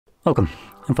Welcome,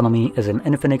 in front of me is an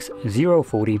INFINIX Zero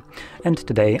 40, and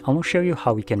today I will show you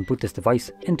how we can boot this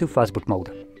device into Fastboot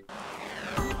mode.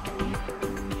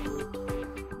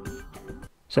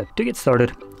 So to get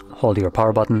started, hold your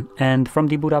power button and from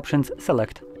the boot options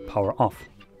select power off.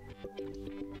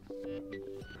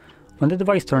 When the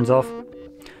device turns off,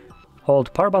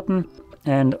 hold power button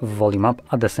and volume up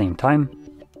at the same time.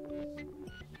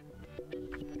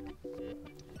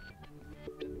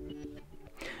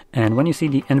 And when you see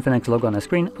the INFINIX logo on the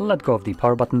screen, let go of the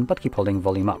power button but keep holding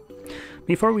volume up.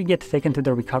 Before we get taken to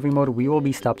the recovery mode, we will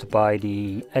be stopped by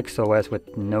the XOS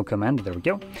with no command. There we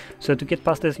go. So to get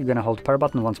past this, you're going to hold power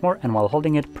button once more, and while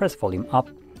holding it, press volume up,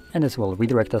 and this will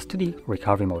redirect us to the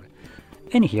recovery mode.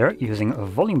 In here, using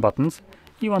volume buttons,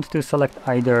 you want to select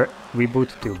either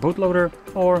reboot to bootloader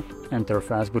or enter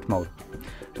Fastboot mode.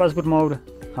 Fastboot mode,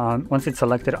 once it's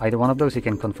selected, either one of those, you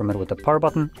can confirm it with the power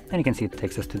button, and you can see it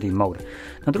takes us to the mode.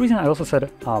 Now the reason I also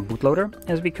said bootloader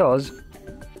is because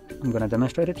I'm going to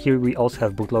demonstrate it. Here we also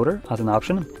have bootloader as an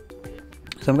option.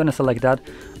 So I'm going to select that,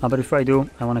 but before I do,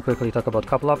 I want to quickly talk about a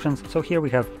couple options. So here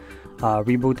we have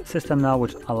reboot system now,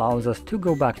 which allows us to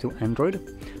go back to Android.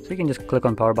 So you can just click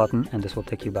on power button and this will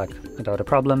take you back without a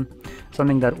problem.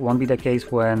 Something that won't be the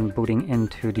case when booting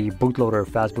into the bootloader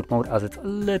Fastboot mode, as it's a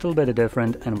little bit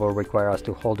different and will require us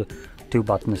to hold two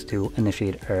buttons to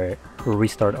initiate a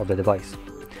restart of the device.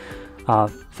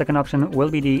 Second option will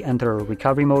be the enter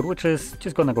recovery mode, which is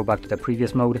just going to go back to the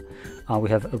previous mode. We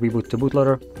have a reboot to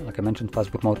bootloader, like I mentioned,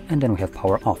 Fastboot mode, and then we have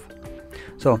power off.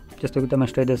 So just to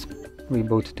demonstrate this,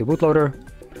 reboot to bootloader,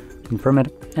 confirm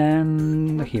it,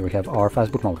 and here we have our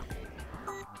Fastboot mode.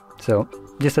 So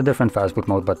just a different Fastboot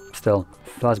mode, but still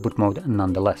Fastboot mode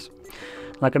nonetheless.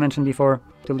 Like I mentioned before,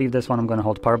 to leave this one, I'm going to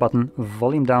hold power button,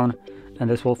 volume down, and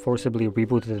this will forcibly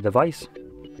reboot the device.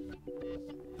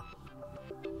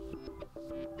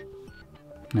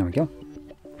 There we go.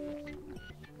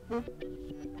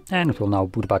 And it will now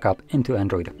boot back up into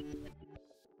Android.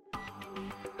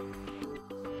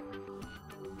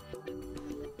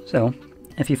 So,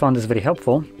 if you found this video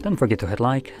helpful, don't forget to hit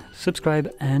like,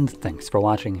 subscribe, and thanks for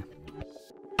watching.